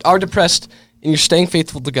if you are depressed and you're staying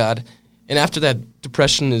faithful to God, and after that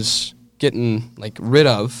depression is getting rid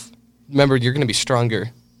of, remember, you're going to be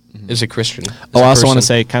stronger as a Christian. as Oh, a I also want to person.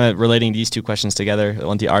 say, kind of relating these two questions together,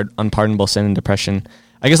 the unpardonable sin and depression.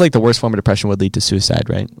 I guess the worst form of depression would lead to suicide,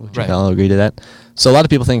 right? Would you Right. all agree to that? So a lot of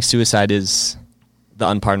people think suicide is the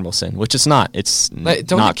unpardonable sin, which it's not. It's Don't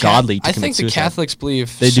not the godly to I commit think the suicide. Catholics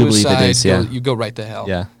believe They do believe it suicide, is, yeah. you go right to hell.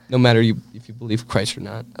 Yeah. No matter if you believe Christ or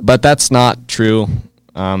not. But that's not true.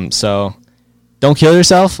 So don't kill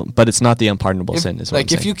yourself, but it's not the unpardonable sin. Is what I'm if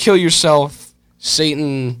saying. you kill yourself,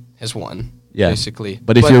 Satan has won. Yeah. Basically.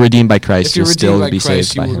 But if you're redeemed by Christ, if you're you'll redeemed still by be Christ,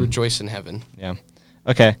 saved you by will Him. rejoice in heaven. Yeah.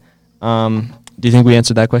 Okay. Do you think we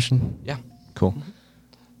answered that question? Yeah. Cool.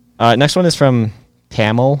 Next one is from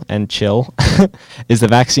Tamil and Chill. Is the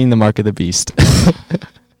vaccine the mark of the beast?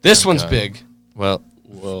 This one's God. big. Well,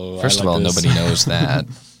 Whoa, first of all, nobody knows that.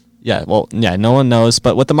 Yeah, well, yeah, no one knows.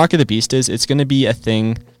 But what the mark of the beast is, it's going to be a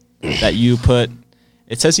thing that you put.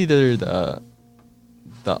 It says either the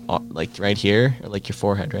right here or your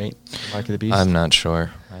forehead, right? The mark of the beast. I'm not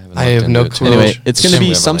sure. haven't I looked have no into it clue. too Anyway, much. it's going to in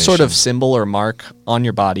be some sort of Revelation. symbol or mark on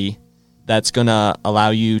your body that's going to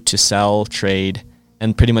allow you to sell, trade,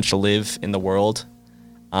 and pretty much live in the world.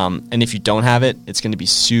 And if you don't have it, it's going to be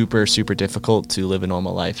super, super difficult to live a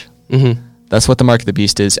normal life. Mm-hmm. That's what the mark of the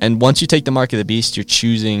beast is. And once you take the mark of the beast, you're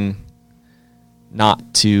choosing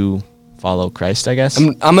not to follow Christ, I guess.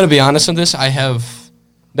 I'm going to be honest on this. I have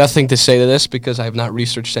nothing to say to this because I have not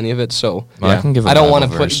researched any of it. So Well, Yeah. I can give. I don't want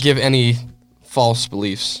want to give any false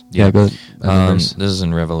beliefs. Yeah, go. This is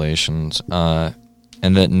in Revelations.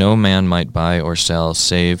 And that no man might buy or sell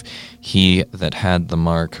save he that had the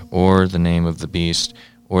mark, or the name of the beast,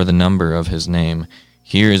 or the number of his name.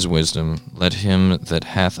 Here is wisdom. Let him that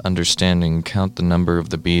hath understanding count the number of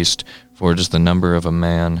the beast, for it is the number of a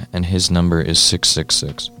man, and his number is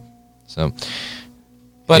 666. So,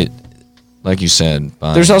 But like you said,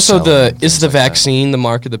 buying, there's also selling, is things the like that. vaccine the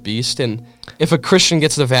mark of the beast? And if a Christian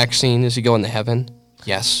gets the vaccine, is he going to heaven?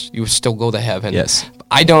 Yes, you still go to heaven. Yes.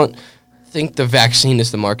 I don't think the vaccine is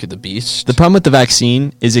the mark of the beast. The problem with the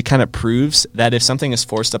vaccine is it kind of proves that if something is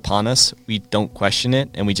forced upon us, we don't question it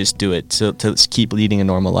and we just do it to keep leading a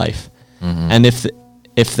normal life. And if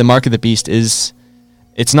the mark of the beast is,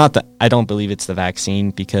 it's not the, I don't believe it's the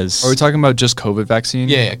vaccine because. Are we talking about just COVID vaccine?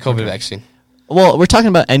 Yeah, COVID vaccine. Well, we're talking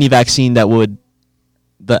about any vaccine that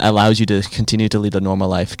allows you to continue to lead a normal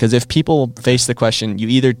life. Because if people face the question, you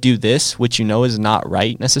either do this, which you know is not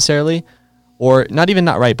right necessarily, or not even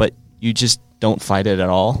not right, but you just don't fight it at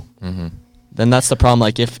all. Then that's the problem.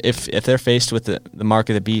 Like if they're faced with the mark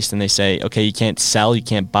of the beast and they say, okay, you can't sell, you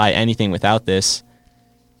can't buy anything without this,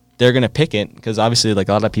 they're going to pick it because obviously like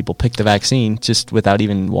a lot of people pick the vaccine just without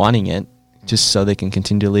even wanting it, just so they can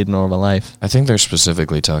continue to lead a normal life. I think they're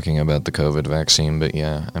specifically talking about the COVID vaccine, but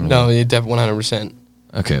yeah. I mean, No, you def 100%.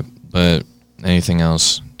 Okay, but anything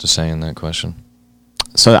else to say in that question?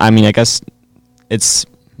 So, I mean, I guess it's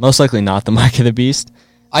most likely not the mark of the beast.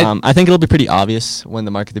 I think it'll be pretty obvious when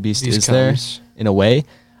the mark of the beast is there, in a way.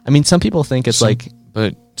 I mean, some people think it's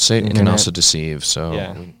But Satan can Internet. also deceive, so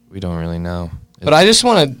Yeah. we don't really know. But I just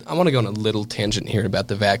want to go on a little tangent here about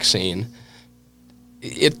the vaccine.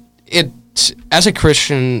 It as a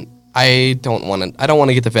Christian, I don't want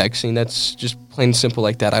to get the vaccine. That's just plain and simple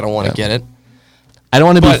like that. I don't want to get it. I don't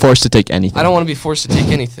want to be But forced to take anything. I don't want to be forced to take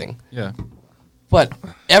anything. Yeah. But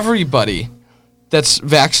everybody that's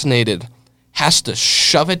vaccinated has to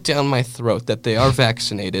shove it down my throat that they are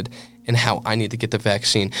vaccinated and how I need to get the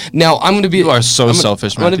vaccine. Now, I'm going to be... You are so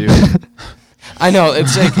selfish, Matthew. I know.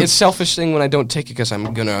 It's like it's selfish thing when I don't take it because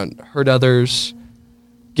I'm going to hurt others.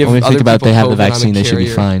 Give When we other think about people they have the COVID, I'm a vaccine, they should be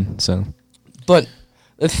carrier. fine. So But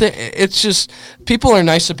it's just... People are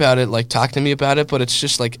nice about it, like talk to me about it, but it's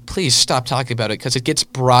just like, please stop talking about it because it gets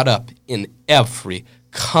brought up in every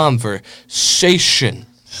conversation.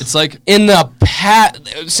 It's like In the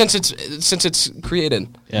since it's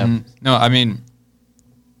created. yeah. No, I mean,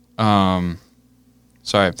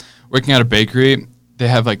 sorry. Working at a bakery, they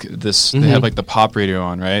have like this. They have like the pop radio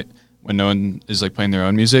on, right? When no one is like playing their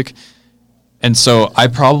own music, and so I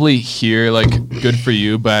probably hear like "Good for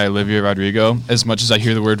You" by Olivia Rodrigo as much as I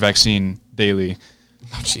hear the word vaccine daily.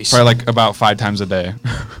 Oh, jeez. Probably like about 5 times a day.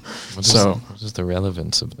 What is the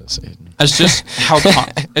relevance of this, Aiden? It's just how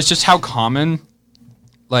it's just how common,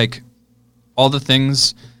 like, all the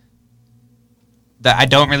things that I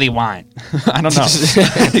don't really want. I don't know.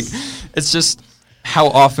 It's just how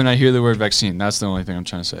often I hear the word vaccine. That's the only thing I'm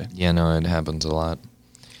trying to say. Yeah, no, it happens a lot.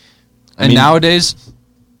 And nowadays,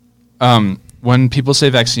 when people say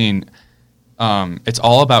vaccine, it's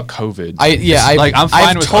all about COVID. I'm fine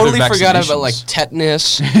I've with totally other forgot about like vaccinations.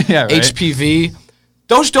 tetanus, Yeah, right? HPV.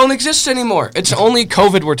 Those don't exist anymore. It's only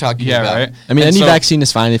COVID we're talking Yeah, about. right. I mean, And any so- vaccine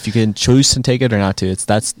is fine if you can choose to take it or not to.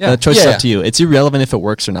 The choice is Yeah. up to you. It's irrelevant if it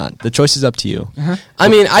works or not. The choice is up to you. I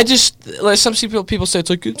mean, I just like some people say it's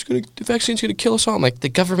like the vaccine's gonna kill us all. I'm like, the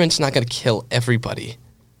government's not gonna kill everybody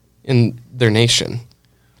in their nation.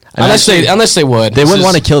 Unless they would. They wouldn't is-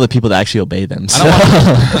 want to kill the people that actually obey them. So.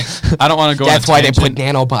 I don't want to go. That's on a why they put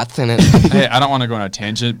tangent. nanobots in it. Hey, I don't want to go on a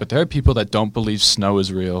tangent, but there are people that don't believe snow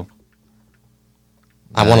is real.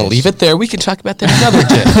 I want to Nice. leave it there. We can talk about that another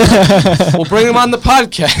day. We'll bring them on the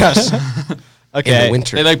podcast. In the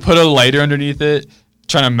winter. They like put a lighter underneath it,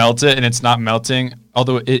 trying to melt it, and it's not melting.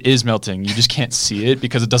 Although it is melting, you just can't see it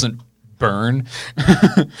because it doesn't burn.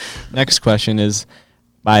 Next question is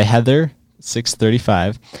by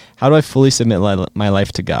Heather635. How do I fully submit my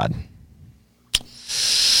life to God?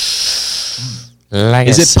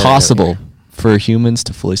 Is it possible for humans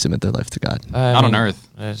to fully submit their life to God? Not on Earth.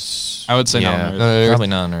 I would say not on Earth. Probably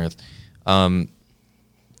not on Earth.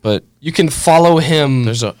 But You can follow him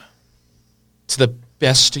there's a to the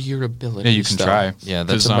best of your ability. Yeah, you can try. yeah.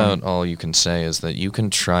 That's 'Cause, about all you can say is that you can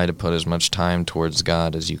try to put as much time towards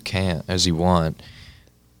God as you want,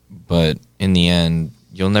 but in the end,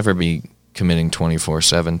 you'll never be committing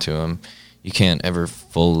 24/7 to Him. You can't ever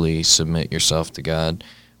fully submit yourself to God,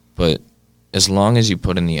 but as long as you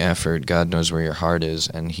put in the effort, God knows where your heart is,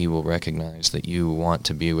 and He will recognize that you want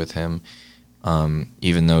to be with Him,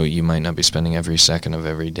 even though you might not be spending every second of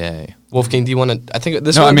every day. Wolfgang, do you want to? I think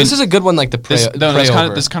this No, I mean, this is a good one. Like the pray.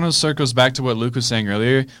 This kind of circles back to what Luke was saying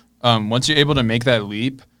earlier. Once you're able to make that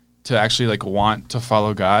leap to actually like want to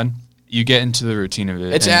follow God, you get into the routine of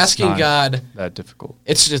it. It's and asking not God. that difficult.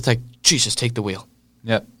 It's just like Jesus, take the wheel.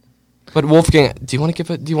 Yep. But Wolfgang, do you want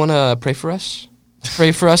to pray for us?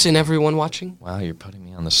 Pray for us and everyone watching. Wow, you're putting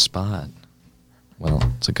me on the spot. Well,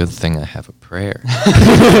 it's a good thing I have a prayer.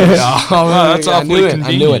 that's I knew awfully it.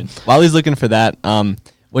 I knew it. convenient. While he's looking for that,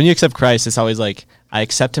 when you accept Christ, it's always like, I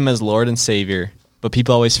accept Him as Lord and Savior, but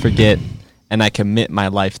people always forget, and I commit my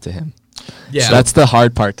life to Him. Yeah, So that's the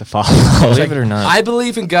hard part to follow. Believe it or not, I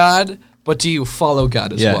believe in God, but do you follow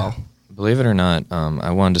God as Yeah. well? Believe it or not,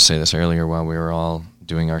 I wanted to say this earlier while we were all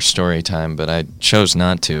doing our story time, but I chose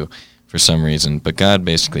not to for some reason. But God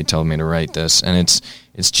basically told me to write this, and it's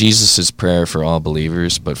Jesus' prayer for all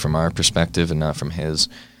believers, but from our perspective and not from His.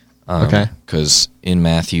 Okay. Because in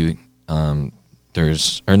Matthew,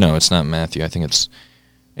 it's not Matthew. I think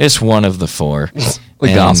it's one of the four.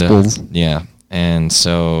 The Gospels. Yeah, and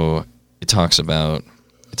so it talks about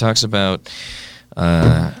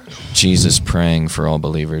Jesus praying for all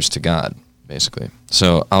believers to God, basically.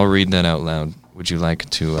 So I'll read that out loud. Would you like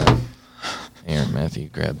to Here, Matthew,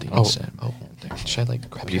 grab the Oh, inside. oh. Should I like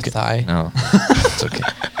grab You your could- thigh? No, it's okay.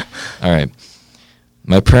 All right.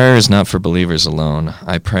 My prayer is not for believers alone.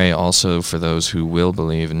 I pray also for those who will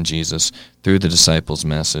believe in Jesus through the disciples'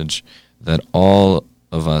 message, that all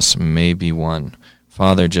of us may be one.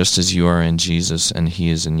 Father, just as you are in Jesus and he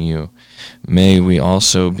is in you, may you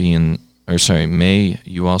also be in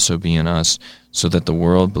us, so that the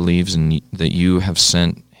world believes that you have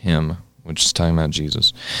sent him, which is talking about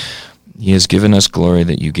Jesus. He has given us glory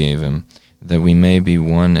that you gave him, that we may be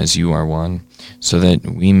one as you are one, so that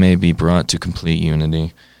we may be brought to complete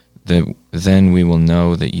unity. That then we will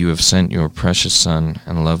know that you have sent your precious Son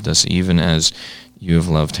and loved us even as you have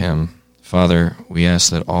loved him. Father, we ask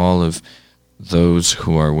that all of those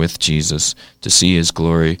who are with Jesus to see his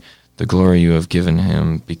glory, the glory you have given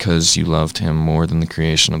him because you loved him more than the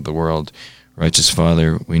creation of the world. Righteous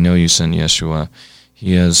Father, we know you sent Yeshua.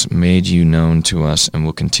 He has made you known to us and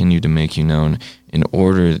will continue to make you known in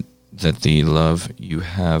order that the love you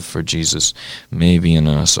have for Jesus may be in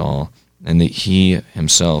us all, and that he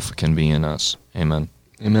himself can be in us. Amen.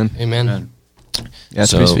 Amen. Amen. Yeah,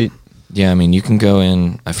 it's So- pretty sweet. Yeah, I mean, you can go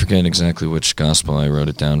in. I forget exactly which gospel I wrote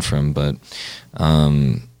it down from, but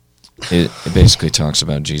it basically talks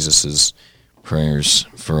about Jesus's prayers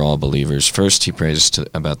for all believers. First, he prays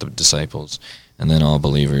about the disciples, and then all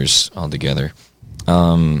believers all together.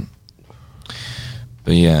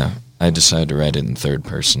 But yeah, I decided to write it in third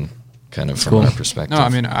person, kind of from Cool. our perspective. No, I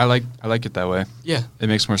mean I like it that way. Yeah. It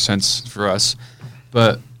makes more sense for us,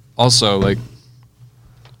 but also like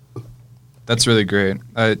that's really great.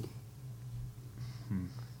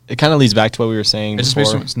 It kind of leads back to what we were saying It just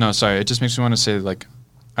before. makes me, it just makes me want to say like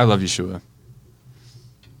I love Yeshua.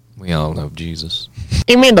 we all love Jesus.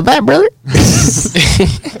 Amen to that, brother.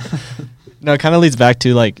 No, it kind of leads back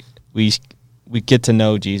to like we get to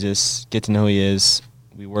know Jesus, get to know who he is,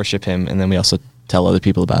 we worship him, and then we also tell other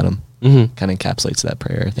people about him. Mm-hmm. Kind of encapsulates that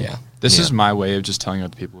prayer, I think. Yeah. This Yeah. is my way of just telling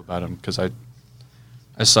other people about him because I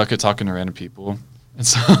suck at talking to random people, and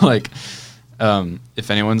so like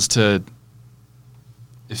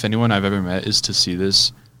if anyone I've ever met is to see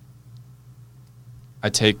this, I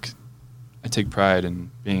take pride in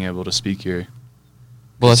being able to speak here.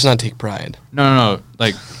 Well, let's not take pride. No.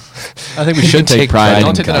 Like I think we You should can take take pride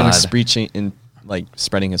pride in in God. preaching in like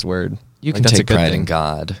spreading his word. You Like, can that's a take good pride thing. in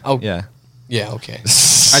God. Oh, Yeah. yeah, okay.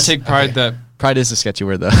 I take pride Okay. that Pride is a sketchy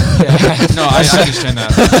word though. no, I understand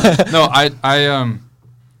that. No,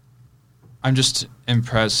 I'm just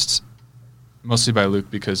impressed mostly by Luke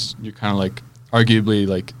because you're kind of like arguably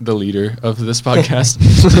like the leader of this podcast.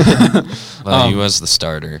 Well, he Um, was the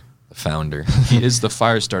starter, the founder. He is the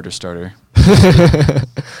fire starter.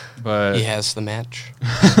 But He has the match.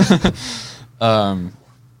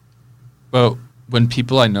 but when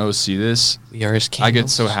people I know see this, We are his I get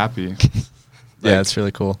candles. so happy Yeah, it's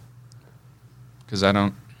really cool. because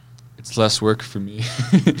it's less work for me.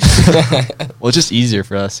 Well, it's just easier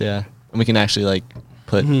for us, yeah. And we can actually like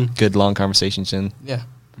put Mhm. good long conversations in, Yeah.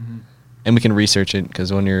 and we can research it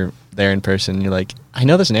because when you're there in person, you're like, I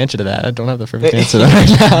know there's an answer to that. I don't have the perfect answer to that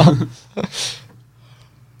right now.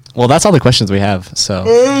 Well, that's all the questions we have. So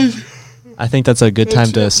I think that's a good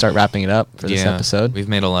time to start wrapping it up for this episode. We've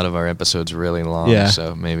made a lot of our episodes really long, Yeah.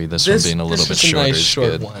 so maybe this one being a little bit is a shorter nice is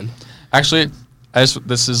short good. one. Actually,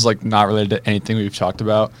 this is like not related to anything we've talked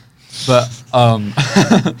about, but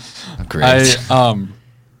Great.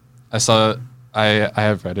 I saw I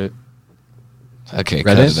have Reddit. Okay, Reddit?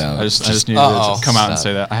 cut it out. I just needed Uh-oh. to come out and Stop.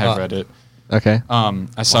 say that I have Uh. Reddit. Okay.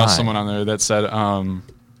 I saw Why? someone on there that said I don't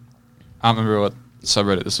remember what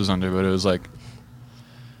subreddit this was under, but it was like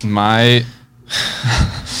my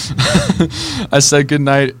I said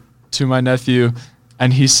goodnight to my nephew,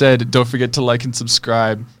 and he said, "Don't forget to like and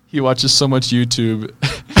subscribe." He watches so much YouTube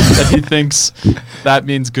that he thinks that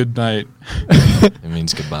means good night. It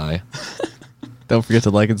means goodbye. Don't forget to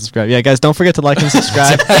like and subscribe. Yeah, guys, don't forget to like and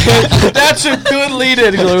subscribe. That's a good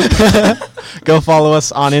lead-in, Luke. Go follow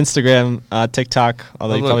us on Instagram, TikTok.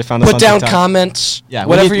 Although you probably found us Put on down TikTok. comments. Yeah, we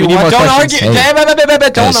whatever need- you we need want. more Don't questions. argue. Hey,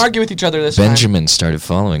 Don't guys, argue with each other this time. Benjamin started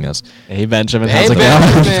following us. Hey, Benjamin. Hey, How's it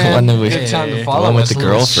Benjamin. going? The one that we- Good time to The follow one with us. the A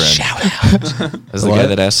little girlfriend. Shout out. That's the What? guy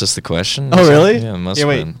that asked us the question. Oh, really? Yeah, it must Yeah, have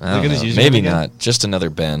wait, been. I look don't at his know. username Maybe again. not. Just another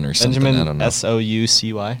Ben or something. I don't Benjamin know.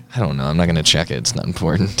 Soucy. I don't know. I'm not going to check it. It's not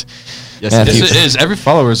important. Yes, Matthew. Yes, it is. Every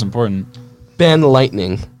follower is important. Ben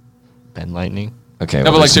Lightning. Ben Lightning. Okay, No,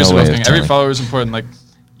 well, but like there's no seriously, way of Wolfgang, every telling. follower is important. Like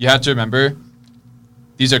you have to remember,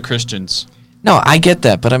 these are Christians. No, I get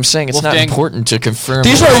that, but I'm saying it's Wolfgang- not important to confirm.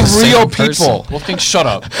 These that are it's the real same person. people. Wolfgang, shut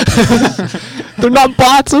up. They're not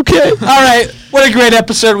bots, okay? All right. What a great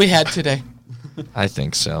episode we had today. I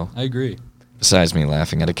think so. I agree. Besides me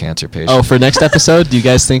laughing at a cancer patient. Oh, for next episode, do you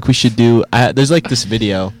guys think we should do? There's like this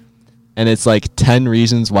video, and it's like 10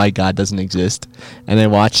 reasons why God doesn't exist. And I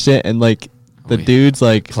watched it, and like the dude's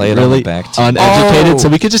like Play it on the really back too. uneducated. Oh. So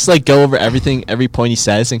we could just like go over everything, every point he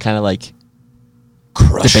says, and kind of like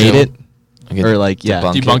Crush debate him. I could or like yeah,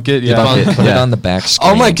 Debunk it, yeah. Debunk it. Put it Yeah. on the back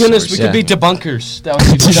screen. Oh my goodness, we source. could be Yeah. debunkers. That would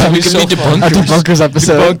be, We so could be fun. a debunkers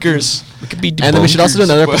episode. Debunkers. We could be And then we should also do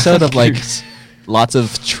another episode of like Debunkers. lots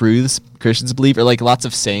of truths Christians believe, or like lots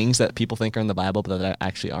of sayings that people think are in the Bible but that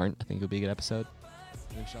actually aren't. I think it would be a good episode.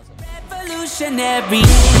 Revolutionary.